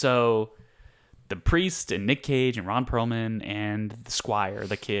 So the priest and Nick Cage and Ron Perlman and the squire,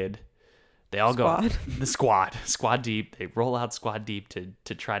 the kid, they all Squad. go the squad deep. They roll out squad deep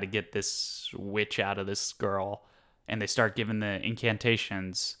to try to get this witch out of this girl. and they start giving the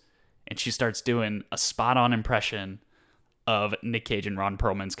incantations, and she starts doing a spot-on impression of Nick Cage and Ron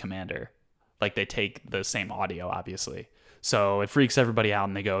Perlman's commander. Like, they take the same audio, obviously. So it freaks everybody out,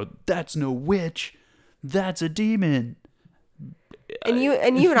 and they go, "That's no witch. That's a demon." And you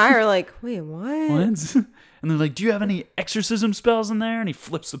and I are like, "Wait, what?" What? And they're like, "Do you have any exorcism spells in there?" And he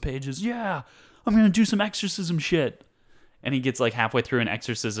flips the pages. "Yeah, I'm going to do some exorcism shit." And he gets like halfway through an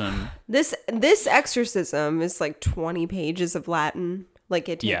exorcism. This exorcism is like 20 pages of Latin. Like,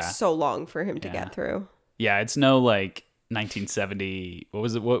 it takes so long for him to get through. Yeah, it's no like 1970. What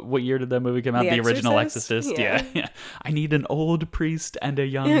was it? What year did that movie come out? The original Exorcist. Yeah. I need an old priest and a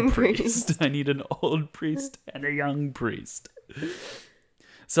young priest. I need an old priest and a young priest.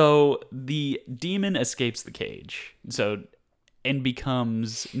 So the demon escapes the cage. And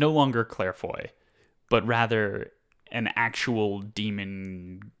becomes no longer Claire Foy, but rather an actual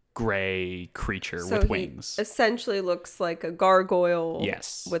demon gray creature with wings. Essentially looks like a gargoyle.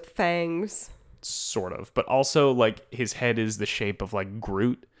 Yes. With fangs. Sort of, but also like his head is the shape of like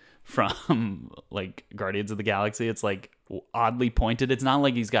Groot from like Guardians of the Galaxy. It's like oddly pointed. It's not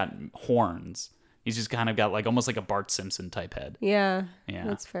like he's got horns. He's just kind of got like almost like a Bart Simpson type head. Yeah,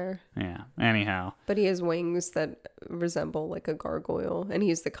 that's fair. Yeah. Anyhow, but he has wings that resemble like a gargoyle, and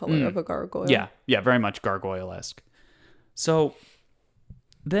he's the color of a gargoyle. Yeah, very much gargoyle-esque. So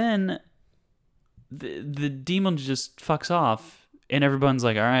then the demon just fucks off, and everyone's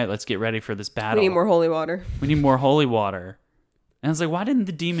like, "All right, let's get ready for this battle. We need more holy water. We need more holy water." And it's like, why didn't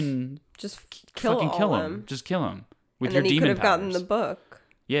the demon just kill him? Just kill him with and your demon powers. then he could have gotten the book.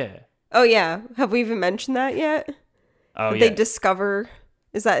 Yeah. Oh yeah, have we even mentioned that yet? Oh, They discover.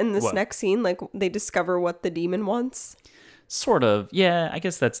 Is that in this What? next scene? Like, they discover what the demon wants. Sort of. Yeah, I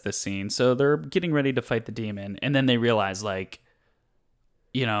guess that's the scene. So they're getting ready to fight the demon, and then they realize, like,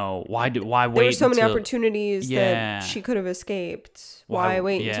 you know, why wait? There were so many until- opportunities that she could have escaped. Why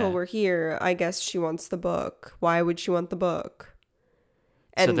wait until we're here? I guess she wants the book. Why would she want the book?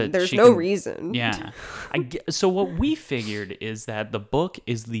 And that there's she no can- reason. Yeah. So what we figured is that the book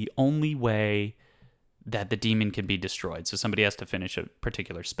is the only way that the demon can be destroyed. So somebody has to finish a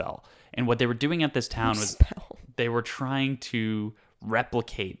particular spell. And what they were doing at this town was they were trying to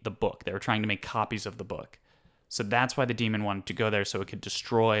replicate the book. They were trying to make copies of the book. So that's why the demon wanted to go there, so it could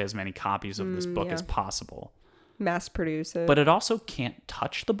destroy as many copies of this book as possible. Mass produce it. But it also can't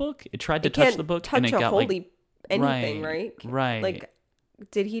touch the book. It tried to touch the book, and it got like anything, right? Right. Like,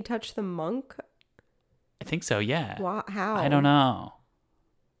 did he touch the monk? I think so. Yeah. How? I don't know.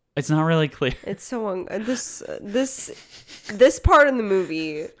 It's not really clear. It's so this part in the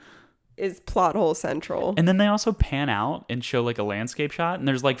movie is plot hole central. And then they also pan out and show like a landscape shot, and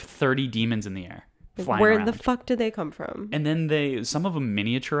there's like 30 demons in the air flying Where around. the fuck did they come from? And then some of them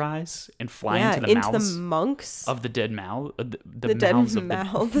miniaturize and fly into the into mouths the monks of the dead mouth, the dead mouths of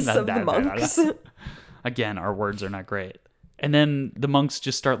the monks. Again, our words are not great. And then the monks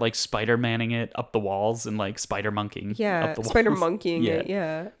just start like Spider-Manning it up the walls and like spider-monkeying. Yeah, up the walls. spider-monkeying it,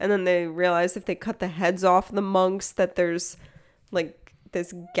 yeah. And then they realize if they cut the heads off the monks that there's like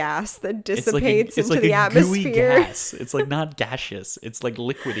this gas that dissipates into the atmosphere. Gooey gas. It's like not gaseous. It's like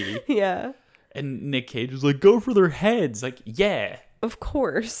liquidy. Yeah. And Nick Cage is like, go for their heads. Like, yeah. Of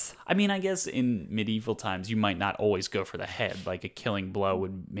course. I mean, I guess in medieval times, you might not always go for the head. Like a killing blow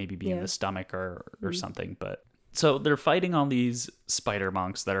would maybe be in the stomach or something. But so they're fighting all these spider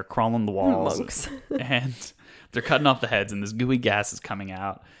monks that are crawling the walls. Monks. And they're cutting off the heads, and this gooey gas is coming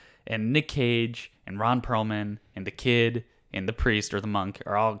out. And Nick Cage and Ron Perlman and the kid and the priest or the monk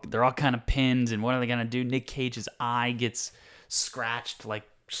they're all kind of pinned. And what are they gonna do? Nick Cage's eye gets scratched like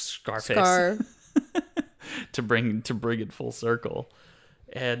Scarface. Scar. to bring it full circle.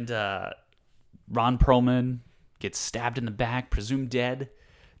 And Ron Perlman gets stabbed in the back, presumed dead.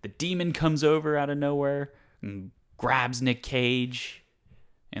 The demon comes over out of nowhere and grabs Nick Cage,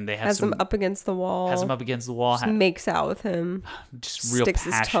 and they have him up against the wall. Has him up against the wall. Just makes out with him. Just real sticks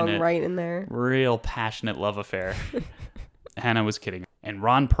passionate. His tongue right in there. Real passionate love affair. Hannah was kidding. And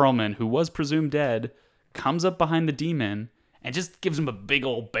Ron Perlman, who was presumed dead, comes up behind the demon and just gives him a big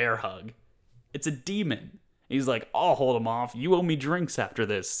old bear hug. It's a demon. He's like, I'll hold him off. You owe me drinks after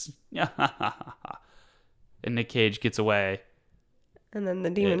this. And Nick Cage gets away. And then the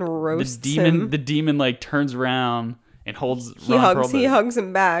demon roasts him. The demon like turns around and holds Ron Perlman. He hugs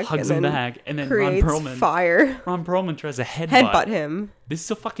him back. And then creates Ron Perlman. Fire. Ron Perlman tries to headbutt him. This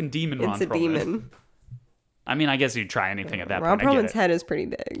is a fucking demon, Ron Perlman. It's a demon. I mean, I guess you'd try anything at that Ron point. Perlman's head is pretty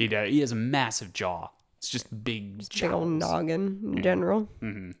big. He has a massive jaw. It's just big jaws. Big old noggin in general.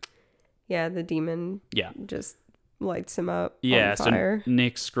 Mm-hmm. Yeah, the demon just lights him up on fire. So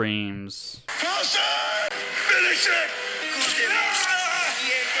Nick screams. Finish shit!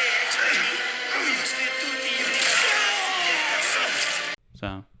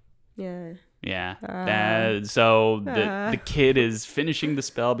 So, Yeah. yeah. So the kid is finishing the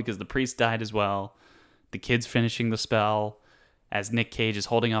spell because the priest died as well. The kid's finishing the spell as Nick Cage is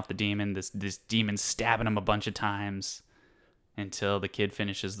holding off the demon. This demon stabbing him a bunch of times until the kid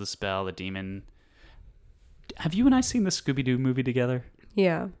finishes the spell. The demon. Have you and I seen the Scooby-Doo movie together?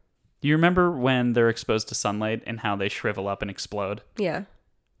 Yeah. Do you remember when they're exposed to sunlight and how they shrivel up and explode? Yeah.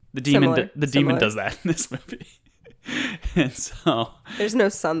 The demon, Similar. the demon does that in this movie. And so, There's no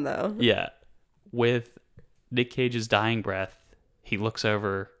sun though. yeah, with Nick Cage's dying breath, he looks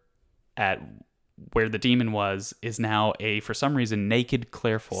over at where the demon was, is now for some reason, naked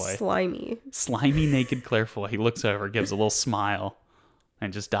Clairefoy. Slimy naked Clairefoy. He looks over, gives a little smile,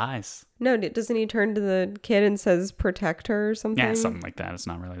 and just dies. No, doesn't he turn to the kid and says protect her or something? Yeah, something like that. It's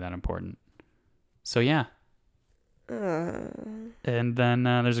not really that important. So, yeah. And then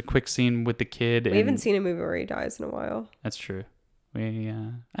there's a quick scene with the kid. We haven't seen a movie where he dies in a while. That's true.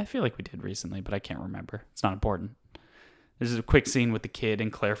 I feel like we did recently, but I can't remember. It's not important. There's a quick scene with the kid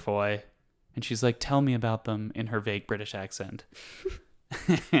and Clairefoy, and she's like, "Tell me about them," in her vague British accent.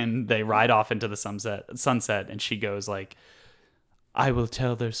 And they ride off into the sunset, and she goes like, "I will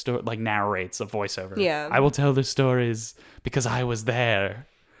tell their story," like narrates a voiceover. Yeah. "I will tell their stories because I was there."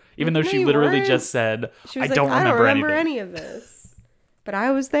 Even though No, she you literally weren't. just said, She was I don't like, remember I don't remember anything. any of this. But I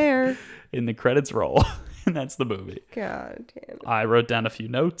was there. In the credits roll. And that's the movie. God damn it. I wrote down a few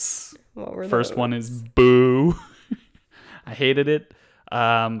notes. What were First those? one is boo. I hated it.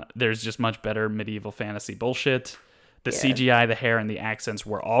 There's just much better medieval fantasy bullshit. The CGI, the hair, and the accents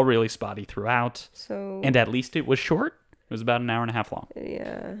were all really spotty throughout. So And at least it was short. It was about an hour and a half long.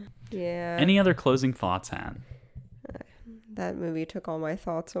 yeah. Any other closing thoughts, Han? That movie took all my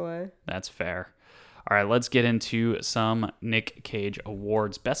thoughts away. That's fair. All right, let's get into some Nick Cage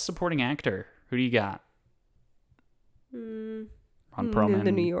awards. Best Supporting Actor. Who do you got? Ron Perlman.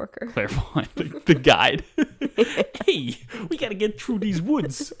 The New Yorker. Clairefoy, the guide. Hey, we got to get through these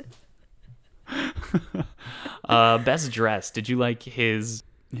woods. Best dress. Did you like his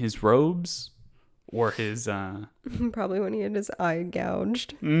robes or his? Probably when he had his eye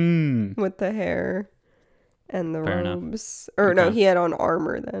gouged Mm, with the hair and the Fair enough. robes. Or no, Okay. he had on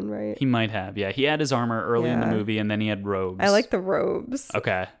armor then, right? he might have. Yeah, he had his armor early in the Yeah. movie, and then he had robes. I like the robes.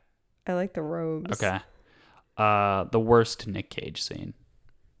 Okay. I like the robes. Okay. The worst Nick Cage scene.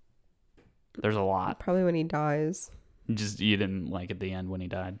 There's a lot. Probably when he dies. You didn't like at the end when he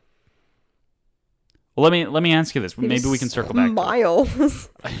died. Well, let me ask you this. Maybe we can circle back. Miles.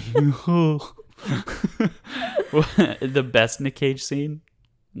 The best Nick Cage scene.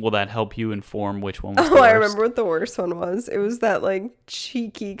 Will that help you inform which one was the Oh, worst? I remember what the worst one was. It was that like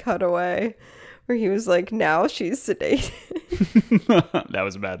cheeky cutaway where he was like, "Now she's sedated." That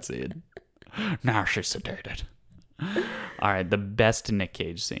was a bad scene. Now she's sedated. All right, the best Nick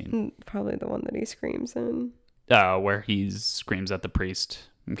Cage scene. Probably the one that he screams in. Where he screams at the priest.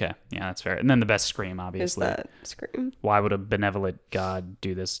 Okay, yeah, that's fair. And then the best scream, Is obviously. that scream? Why would a benevolent god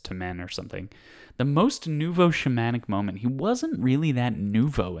do this to men or something? The most nouveau shamanic moment. He wasn't really that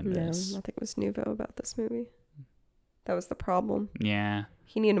nouveau in No, this. nothing was nouveau about this movie. That was the problem. Yeah,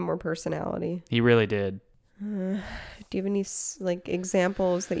 He needed more personality. he really did. Do you have any like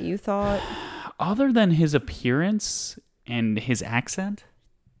examples that you thought? Other than his appearance and his accent,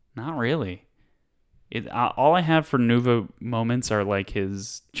 not really. All I have for nouveau moments are like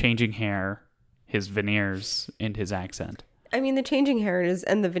his changing hair, his veneers, and his accent. I mean, the changing hair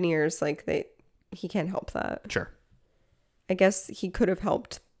and the veneers, like he can't help that. Sure. I guess he could have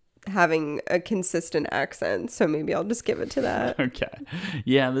helped having a consistent accent, so maybe I'll just give it to that. Okay.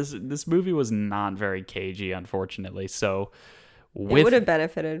 Yeah, this movie was not very cagey, unfortunately. So It would have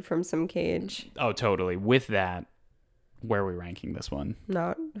benefited from some Cage. Oh, totally. With that, where are we ranking this one?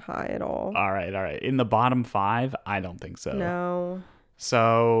 Not high at all. All right. In the bottom 5, I don't think so. No.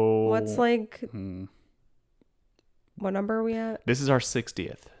 So What's like... What number are we at? This is our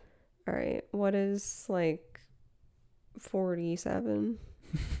 60th. All right. What is like 47?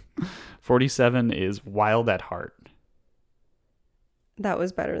 47 is Wild at Heart. That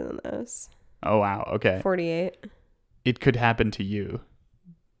was better than this. Oh, wow. Okay. 48. It Could Happen to You.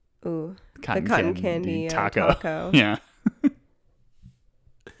 Ooh. Cotton the cotton candy taco. Yeah.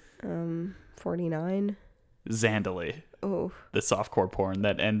 49. Xandali. Oh, The softcore porn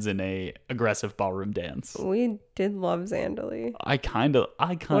that ends in a aggressive ballroom dance. we did love Xandali. I kind of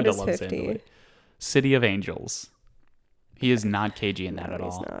What is love 50? Xandali. City of Angels. He is not cagey in that No, at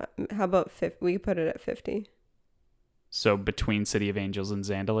he's all. not. How about 50? We put it at 50. So between City of Angels and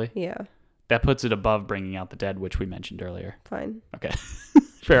Xandali, Yeah. that puts it above Bringing Out the Dead, which we mentioned earlier. Fine. Okay.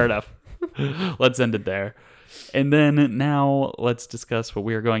 Fair enough. Let's end it there. And then now let's discuss what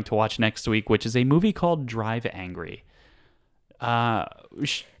we are going to watch next week, which is a movie called Drive Angry.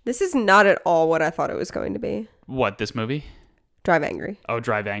 This is not at all what I thought it was going to be. What, this movie? Drive Angry. Oh,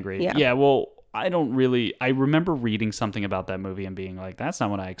 Drive Angry. Yeah. Yeah, well, I remember reading something about that movie and being like, that's not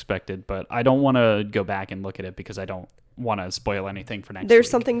what I expected, but I don't want to go back and look at it because I don't want to spoil anything for next There's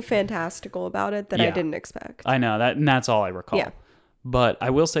week. something fantastical about it that I Yeah. didn't expect. I know, and that's all I recall. Yeah. But I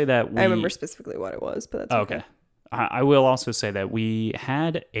will say that I remember specifically what it was, but that's okay. I will also say that we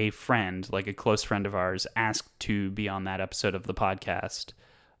had a friend, like a close friend of ours, asked to be on that episode of the podcast.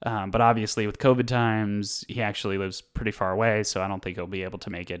 But obviously with COVID times, he actually lives pretty far away, so I don't think he'll be able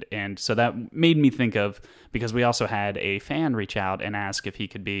to make it. And so that made me think of, because we also had a fan reach out and ask if he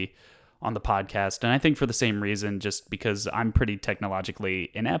could be on the podcast. And I think for the same reason, just because I'm pretty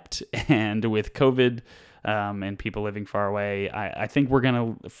technologically inept, and with COVID and people living far away, I think we're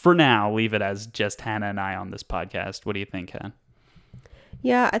going to, for now, leave it as just Hannah and I on this podcast. What do you think, Han?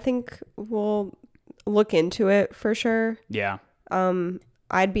 Yeah, I think we'll look into it for sure. Yeah.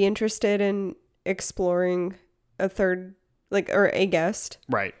 I'd be interested in exploring a third, or a guest.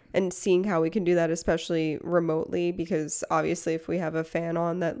 Right. And seeing how we can do that, especially remotely, because obviously if we have a fan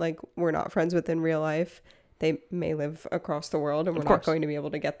on that, we're not friends with in real life, they may live across the world and we're not going to be able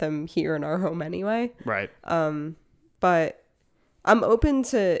to get them here in our home anyway. Right. But I'm open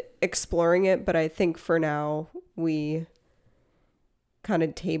to exploring it, but I think for now we kind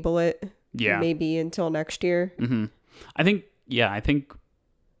of table it. Yeah. Maybe until next year. Mm-hmm. I think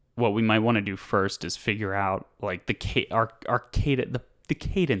what we might want to do first is figure out the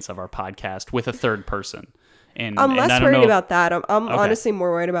cadence of our podcast with a third person. And I'm and less I don't worried know about that. I'm Okay. honestly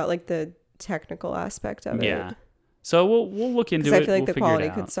more worried about the technical aspect of it. Yeah. So we'll look into it. Because I feel like we'll the figure it quality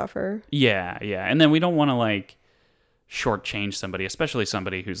out. could suffer. Yeah, yeah. And then we don't want to shortchange somebody, especially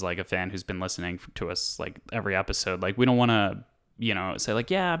somebody who's a fan who's been listening to us every episode. We don't want to, say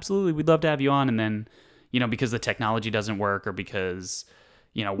yeah, absolutely, we'd love to have you on, and then, because the technology doesn't work, or because,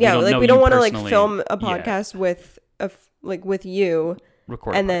 we don't know we don't you want to personally. film a podcast with with you,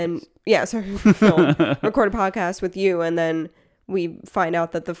 Record and then record a podcast with you, and then we find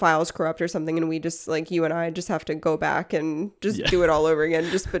out that the file's corrupt or something, and we just you and I just have to go back and just do it all over again,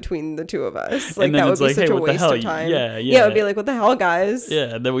 just between the two of us. That would be such a waste of time. Yeah, it would be what the hell, guys?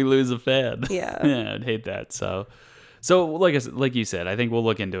 Yeah, and then we lose a fan. Yeah. Yeah, I'd hate that. So like you said, I think we'll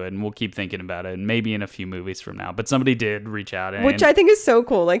look into it and we'll keep thinking about it, and maybe in a few movies from now. But somebody did reach out, which I think is so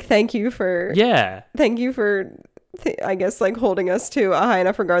cool. Thank you for I guess holding us to a high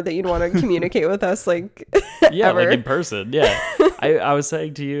enough regard that you'd want to communicate with us ever. in person. Yeah. I was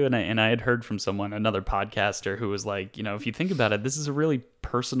saying to you, and I had heard from another podcaster who was if you think about it, this is a really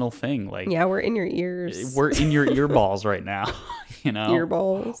personal thing. We're in your ears. We're in your earballs right now,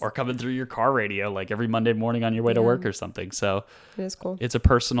 Earballs. or coming through your car radio every Monday morning on your way to work or something. So it is cool. It's a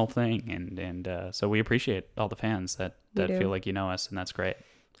personal thing, and so we appreciate all the fans that feel you know us, and that's great.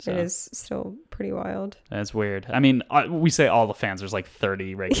 So, it is still pretty wild. That's weird. I mean, we say all the fans. There's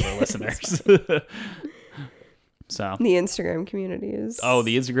 30 regular listeners. So the Instagram community is the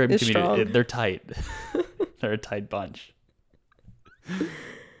Instagram community, strong. they're tight. They're a tight bunch.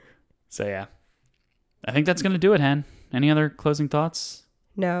 So yeah, I think that's gonna do it, Han. Any other closing thoughts?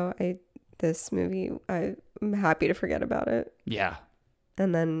 No, this movie, I'm happy to forget about it. Yeah.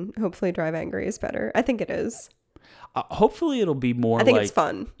 And then hopefully Drive Angry is better. I think it is. Hopefully it'll be more I think it's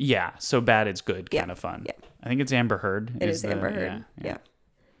fun. Yeah, so bad it's good kind of fun. Yeah. I think it's Amber Heard. It is Amber Heard. Yeah.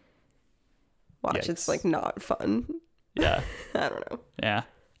 Watch, it's not fun. Yeah. I don't know. Yeah.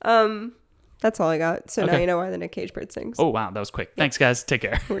 That's all I got. So now you know why the Nick Cage bird sings. Oh wow, that was quick. Thanks guys. Take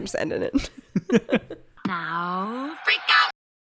care. We're just ending it. Now, freak out!